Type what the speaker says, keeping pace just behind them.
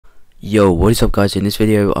Yo, what is up guys? In this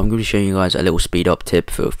video I'm going to be showing you guys a little speed up tip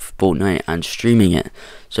for Fortnite and streaming it.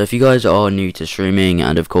 So if you guys are new to streaming,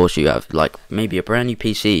 and of course you have like maybe a brand new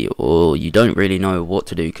PC, or you don't really know what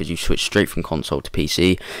to do because you switched straight from console to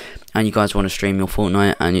PC, and you guys want to stream your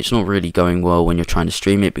Fortnite and it's not really going well when you're trying to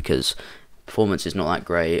stream it because performance is not that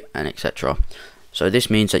great and etc. So this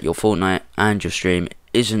means that your Fortnite and your stream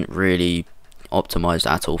isn't really optimized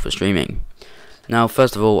at all for streaming. Now,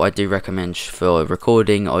 first of all, I do recommend for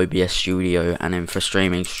recording OBS Studio, and then for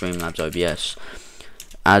streaming Streamlabs OBS,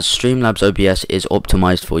 as Streamlabs OBS is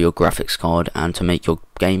optimized for your graphics card and to make your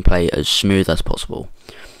gameplay as smooth as possible.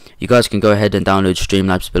 You guys can go ahead and download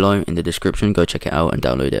Streamlabs below in the description. Go check it out and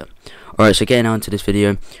download it. Alright, so getting on into this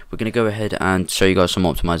video, we're going to go ahead and show you guys some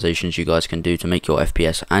optimizations you guys can do to make your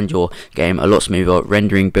FPS and your game a lot smoother,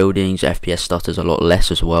 rendering buildings, FPS stutters a lot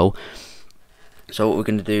less as well. So what we're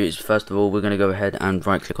going to do is, first of all, we're going to go ahead and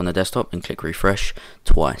right click on the desktop and click refresh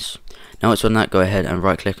twice. Now it's on that, go ahead and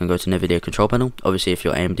right click and go to the video control panel. Obviously if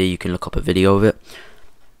you're AMD you can look up a video of it.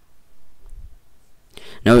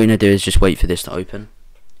 Now what we're going to do is just wait for this to open.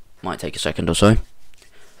 Might take a second or so.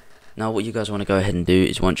 Now what you guys want to go ahead and do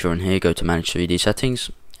is, once you're on here, go to manage 3D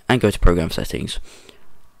settings and go to program settings.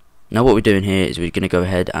 Now what we're doing here is we're going to go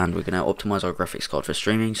ahead and we're going to optimize our graphics card for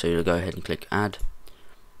streaming. So you'll go ahead and click add.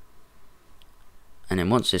 And then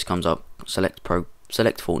once this comes up, select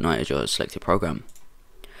Fortnite as your selected program.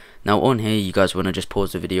 Now on here you guys want to just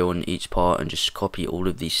pause the video on each part and just copy all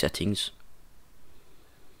of these settings.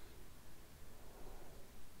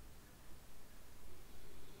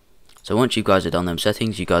 So once you guys have done them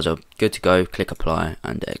settings, you guys are good to go. Click apply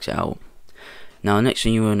and exit out. Now next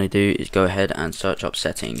thing you want to do is go ahead and search up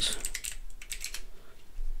settings.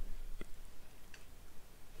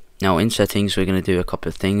 Now in settings we're going to do a couple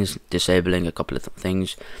of things, disabling a couple of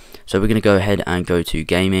things. So we're going to go ahead and go to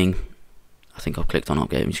gaming. I think I've clicked on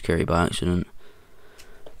updating security by accident.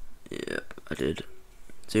 Yep, I did.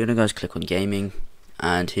 So you're going to guys click on gaming,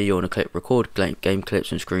 and here you want to click record game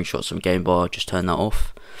clips and screenshots from game bar. Just turn that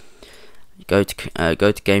off. Go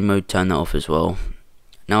to game mode, turn that off as well.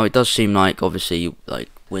 Now it does seem like obviously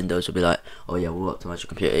like Windows will be like, oh yeah, we'll optimize your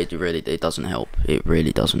computer. It doesn't help. It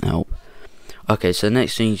really doesn't help. Okay, so the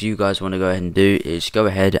next things you guys want to go ahead and do is go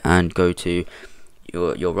ahead and go to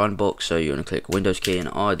your run box. So you want to click Windows key and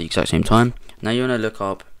R at the exact same time. Now you want to look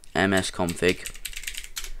up msconfig.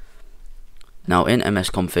 Now in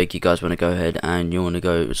msconfig you guys want to go ahead and you want to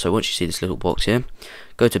go, so once you see this little box here,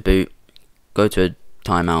 go to boot, go to a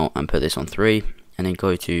timeout and put this on 3, and then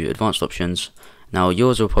go to advanced options. Now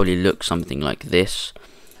yours will probably look something like this.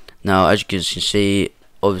 Now as you can see,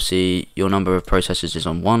 obviously your number of processors is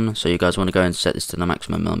on 1, so you guys want to go and set this to the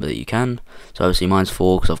maximum number that you can. So obviously mine's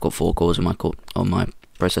 4 because I've got 4 cores on my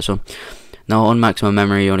processor. Now on maximum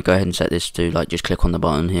memory you want to go ahead and set this to, like, just click on the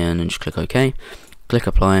button here and then just click OK, click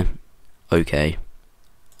apply, OK,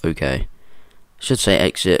 OK. Should say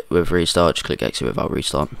exit with restart, just click exit without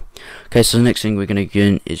restart. Okay, so the next thing we're going to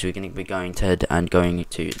do is we're going to be going ahead and going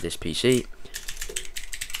to this PC.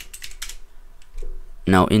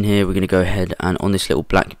 Now in here we're going to go ahead and on this little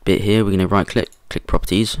black bit here we're going to right click, click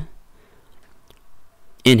properties.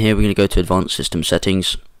 In here we're going to go to advanced system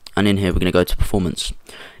settings, and in here we're going to go to performance.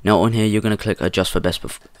 Now on here you're going to click adjust for best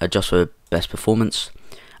performance,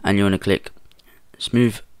 and you want to click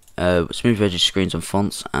smooth edges, screens and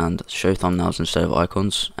fonts, and show thumbnails instead of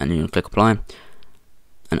icons, and you want to click apply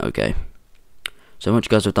and OK. So once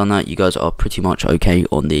you guys have done that, you guys are pretty much okay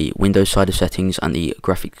on the Windows side of settings and the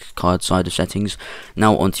graphics card side of settings.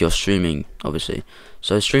 Now onto your streaming, obviously.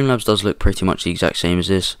 So Streamlabs does look pretty much the exact same as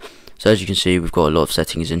this. So as you can see, we've got a lot of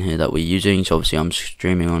settings in here that we're using. So obviously I'm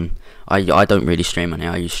streaming on, I don't really stream on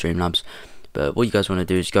here, I use Streamlabs. But what you guys want to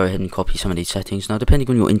do is go ahead and copy some of these settings. Now depending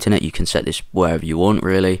on your internet, you can set this wherever you want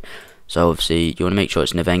really. So obviously you want to make sure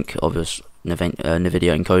it's NVENC,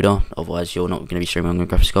 NVIDIA encoder, otherwise you're not going to be streaming on a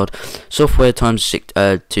graphics card. Software times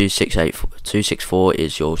 264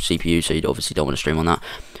 is your CPU, so you obviously don't want to stream on that.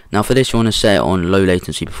 Now for this you want to set it on low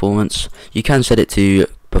latency performance. You can set it to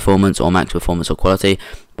performance or max performance or quality,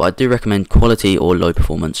 but I do recommend quality or low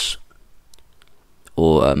performance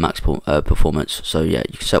or max performance. So yeah,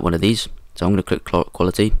 you can set one of these. So I'm going to click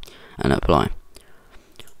quality and apply.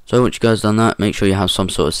 So once you guys done that, make sure you have some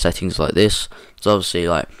sort of settings like this. So obviously,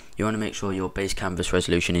 like, you want to make sure your base canvas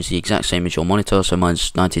resolution is the exact same as your monitor. So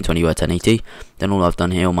mine's 1920 by 1080. Then all I've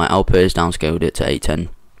done here on my output is downscaled it to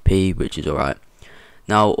 810p, which is alright.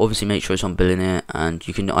 Now obviously make sure it's on billionaire, and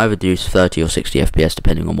you can either do 30 or 60 FPS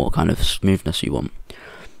depending on what kind of smoothness you want.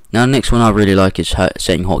 Now the next one I really like is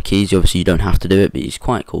setting hotkeys. Obviously you don't have to do it, but it's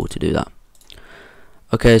quite cool to do that.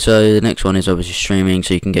 Okay, so the next one is obviously streaming,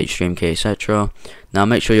 so you can get your stream key, etc. Now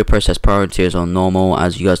make sure your process priority is on normal,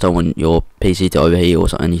 as you guys don't want your PC to overheat or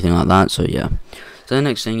anything like that. So yeah. So the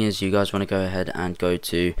next thing is you guys want to go ahead and go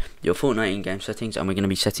to your Fortnite in-game settings, and we're going to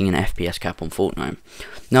be setting an FPS cap on Fortnite.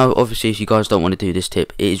 Now obviously if you guys don't want to do this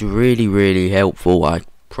tip, it is really helpful. I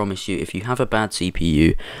promise you, if you have a bad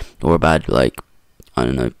CPU or a bad, like, I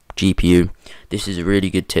don't know, GPU, this is a really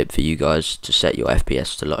good tip for you guys to set your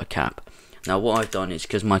FPS to like a cap. Now what I've done is,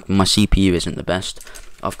 because my CPU isn't the best,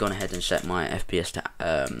 I've gone ahead and set my FPS to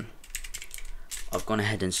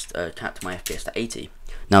capped my FPS to 80.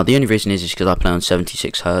 Now the only reason is because I play on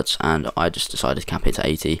 76 Hz, and I just decided to cap it to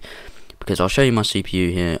 80 because I'll show you my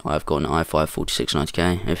CPU here. I've got an i5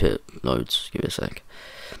 4690K. If it loads, give it a sec.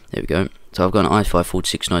 There we go. So I've got an i5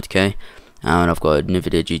 4690K, and I've got a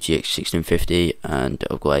NVIDIA GTX 1650, and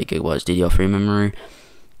I've got 8GB DDR3 memory.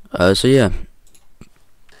 So yeah.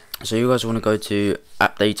 So you guys want to go to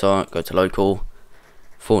app data, go to local,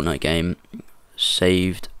 Fortnite game,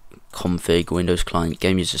 saved, config, Windows client,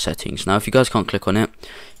 game user settings. Now if you guys can't click on it,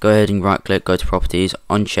 go ahead and right click, go to properties,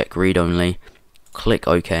 uncheck read only, click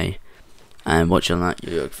OK, and once you're on that,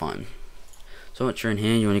 you're fine. So once you're in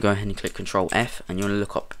here, you want to go ahead and click Control F, and you want to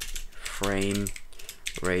look up frame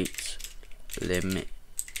rate limit.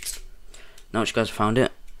 Now once you guys have found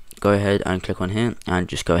it, go ahead and click on here and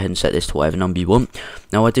just go ahead and set this to whatever number you want.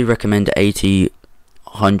 Now I do recommend 80,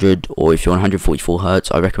 100, or if you're on 144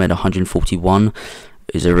 Hz, I recommend 141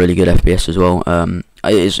 is a really good FPS as well.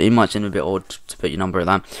 It might seem a bit odd to put your number at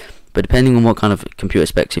that, but depending on what kind of computer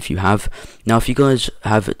specs if you have. Now if you guys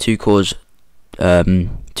have 2 cores,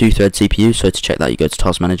 2-thread CPU, so to check that you go to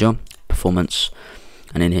Task Manager, Performance,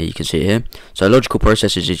 and in here you can see it here. So logical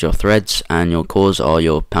processors is your threads, and your cores are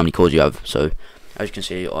your how many cores you have. So as you can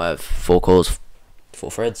see, I have 4 cores,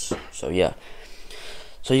 4 threads. So yeah.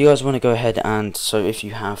 So you guys want to go ahead and, so if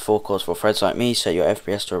you have 4 cores, 4 threads like me, set your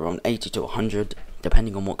FPS to around 80 to 100,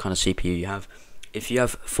 depending on what kind of CPU you have. If you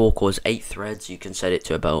have 4 cores, 8 threads, you can set it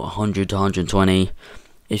to about 100 to 120.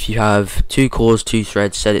 If you have 2 cores, 2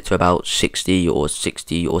 threads, set it to about 60 or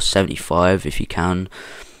 75 if you can.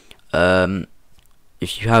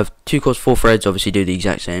 If you have 2 cores, 4 threads, obviously do the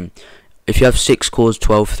exact same. If you have 6 cores,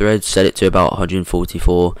 12 threads, set it to about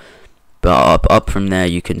 144. But up from there,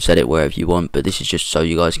 you can set it wherever you want. But this is just so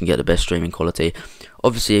you guys can get the best streaming quality.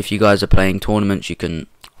 Obviously, if you guys are playing tournaments, you can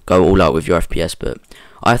go all out with your FPS. But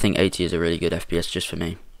I think 80 is a really good FPS just for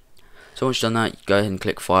me. So once you've done that, go ahead and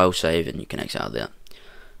click File, Save, and you can exit out of there.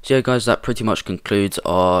 So yeah, guys, that pretty much concludes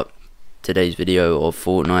our today's video of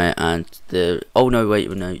Fortnite and the. Oh no,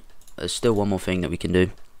 wait, no. There's still one more thing that we can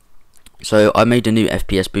do. So I made a new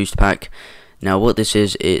FPS Boost Pack. Now what this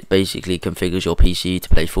is, it basically configures your PC to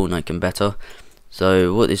play Fortnite better.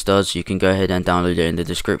 So what this does, you can go ahead and download it in the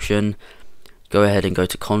description. Go ahead and go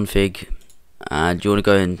to config, and you want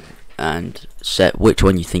to go in and set which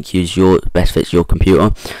one you think best fits your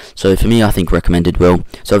computer. So for me, I think recommended will.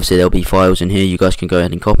 So obviously there'll be files in here you guys can go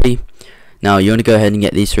ahead and copy. Now you want to go ahead and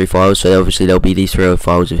get these 3 files. So obviously there'll be these 3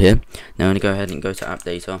 files of here. Now you want to go ahead and go to app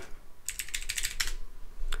data,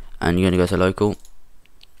 and you're going to go to local,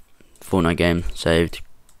 Fortnite game, saved,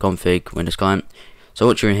 config, Windows client. So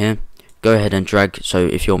once you're in here, go ahead and drag. So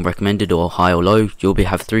if you're on recommended or high or low, you'll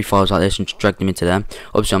have 3 files like this, and just drag them into there.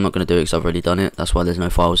 Obviously I'm not going to do it because I've already done it, that's why there's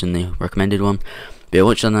no files in the recommended one. But yeah,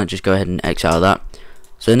 once you've done that, just go ahead and X out of that.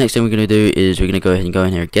 So the next thing we're going to do is we're going to go ahead and go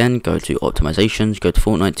in here again, go to optimizations, go to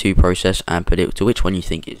Fortnite 2 process, and put it to which one you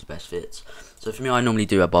think is best fits. So for me, I normally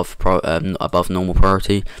do above normal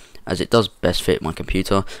priority, as it does best fit my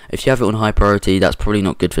computer. If you have it on high priority, that's probably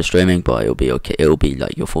not good for streaming, but it'll be okay. It'll be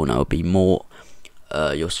like your Fortnite will be more,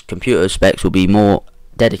 your computer specs will be more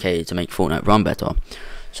dedicated to make Fortnite run better.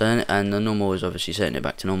 So and the normal is obviously setting it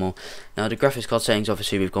back to normal. Now the graphics card settings,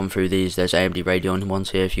 obviously we've gone through these. There's AMD Radeon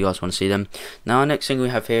ones here if you guys want to see them. Now our next thing we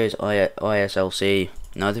have here is ISLC.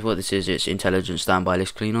 Now what this is, it's Intelligent Standby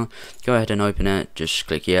List Cleaner. Go ahead and open it, just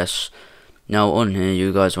click yes. Now on here,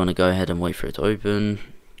 you guys want to go ahead and wait for it to open.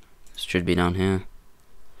 Should be down here.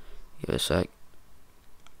 Give it a sec.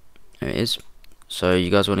 There it is. So you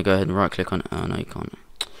guys want to go ahead and right click on it. Oh no, you can't.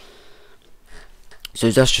 So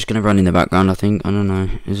that's just going to run in the background, I think. I don't know.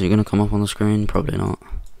 Is it going to come up on the screen? Probably not.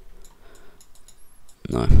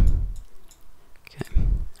 No.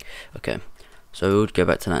 Okay. So we'll go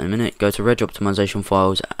back to that in a minute. Go to Reg Optimization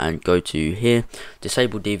Files and go to here.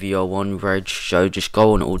 Disable DVR1 Reg. So just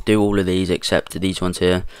go on or do all of these except these ones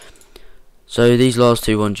here. So these last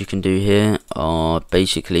 2 ones you can do here are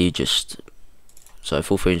basically just, so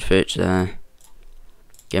full frame switch there,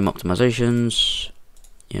 game optimizations,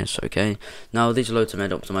 Yes, okay. Now these are low to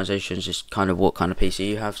mid optimizations, is kind of what kind of PC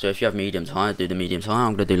you have. So if you have medium to high, do the medium to high.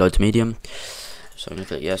 I'm going to do low to medium. So I'm going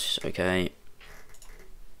to click yes, okay.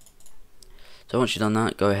 So once you've done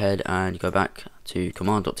that, go ahead and go back to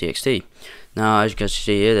command.txt. Now as you can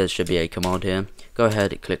see here, there should be a command here. Go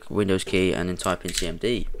ahead, click Windows key and then type in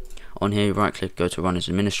cmd. On here, right click, go to run as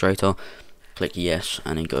administrator. Click yes,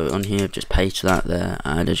 and then go on here, just paste that there,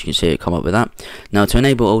 and as you can see it come up with that. Now to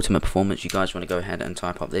enable ultimate performance, you guys want to go ahead and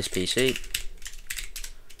type up this PC.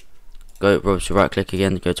 Go to right click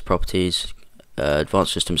again, go to properties,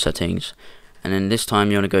 advanced system settings, and then this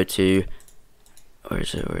time you want to go to, where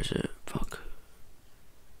is it, fuck.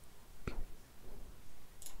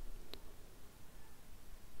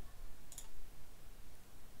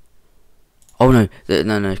 Oh no,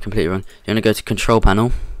 no, completely wrong. You want to go to control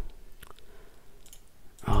panel.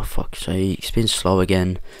 Oh fuck, so it's been slow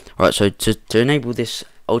again. Right, so to enable this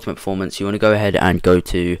ultimate performance, you want to go ahead and go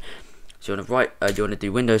to, so you want to you want to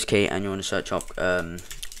do Windows key and you want to search up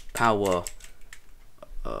power.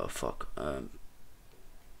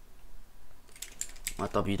 My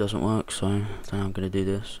W doesn't work, so then I'm gonna do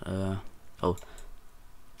this.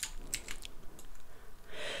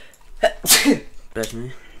 Bless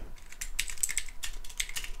me.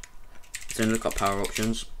 So look up power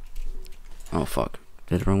options. Oh fuck.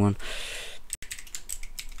 Did the wrong one.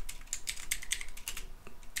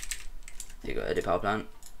 You go edit power plant.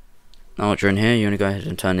 Now once you're in here, you want to go ahead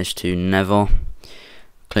and turn this to never.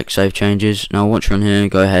 Click save changes. Now once you're in here,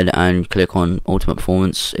 go ahead and click on ultimate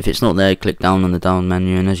performance. If it's not there, click down on the down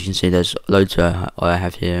menu, and as you can see there's loads I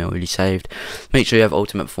have here already saved. Make sure you have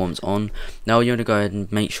ultimate performance on. Now you want to go ahead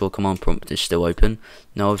and make sure command prompt is still open.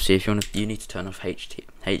 Now obviously if you need to turn off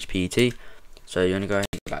HPT. So you want to go ahead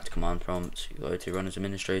and go back to command prompt, you go to run as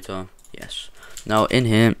administrator, yes. Now in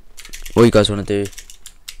here, what you guys want to do,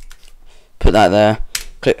 put that there,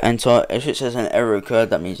 click enter. If it says an error occurred,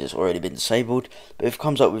 that means it's already been disabled. But if it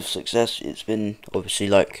comes up with success, it's been obviously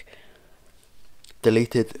like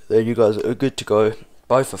deleted, then you guys are good to go.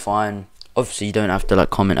 Both are fine. Obviously you don't have to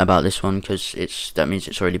like comment about this one because that means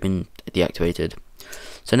it's already been deactivated.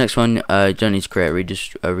 So next one, you don't need to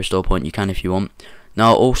create a restore point, you can if you want.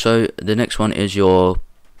 Now also the next one is your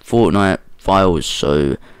Fortnite files,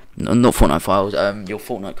 so not Fortnite files, your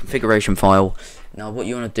Fortnite configuration file. Now what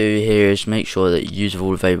you want to do here is make sure that you use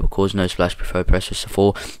all available cores, no splash, prefer processor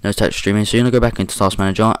 4, no touch streaming. So you want to go back into task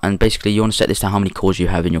manager and basically you want to set this to how many cores you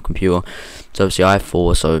have in your computer. So obviously I have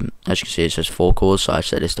 4, so as you can see it says 4 cores, so I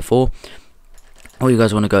set this to 4. All you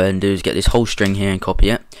guys want to go ahead and do is get this whole string here and copy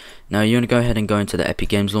it. Now you want to go ahead and go into the Epic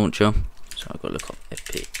Games launcher. So I've got to look up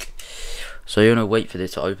Epic. So you want to wait for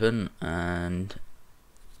this to open and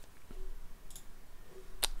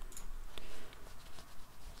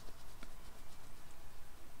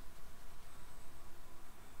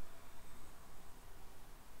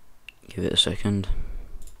give it a second.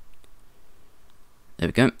 There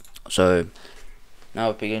we go. So now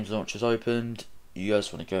Epic Games launcher is opened. You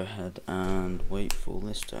guys want to go ahead and wait for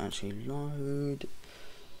this to actually load.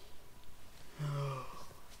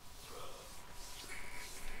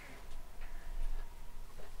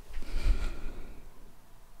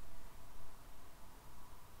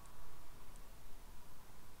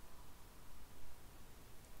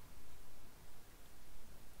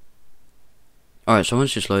 Alright, so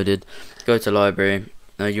once it's loaded, go to library.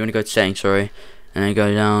 No, you want to go to settings, sorry, and then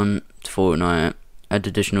go down to Fortnite, add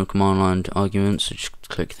additional command line arguments, so just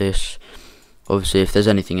click this. Obviously if there's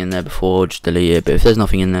anything in there before, just delete it, but if there's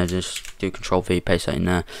nothing in there, just do Control V, paste that in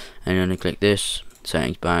there, and then click this,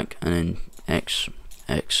 settings back, and then X.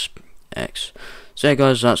 So yeah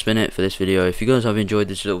guys, that's been it for this video. If you guys have enjoyed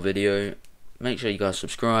this little video, make sure you guys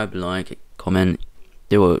subscribe, like, comment,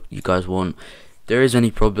 do what you guys want. If there is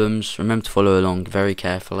any problems, remember to follow along very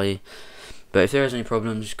carefully. But if there is any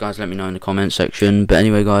problems, guys, let me know in the comment section. But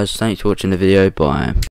anyway guys, thanks for watching the video, bye.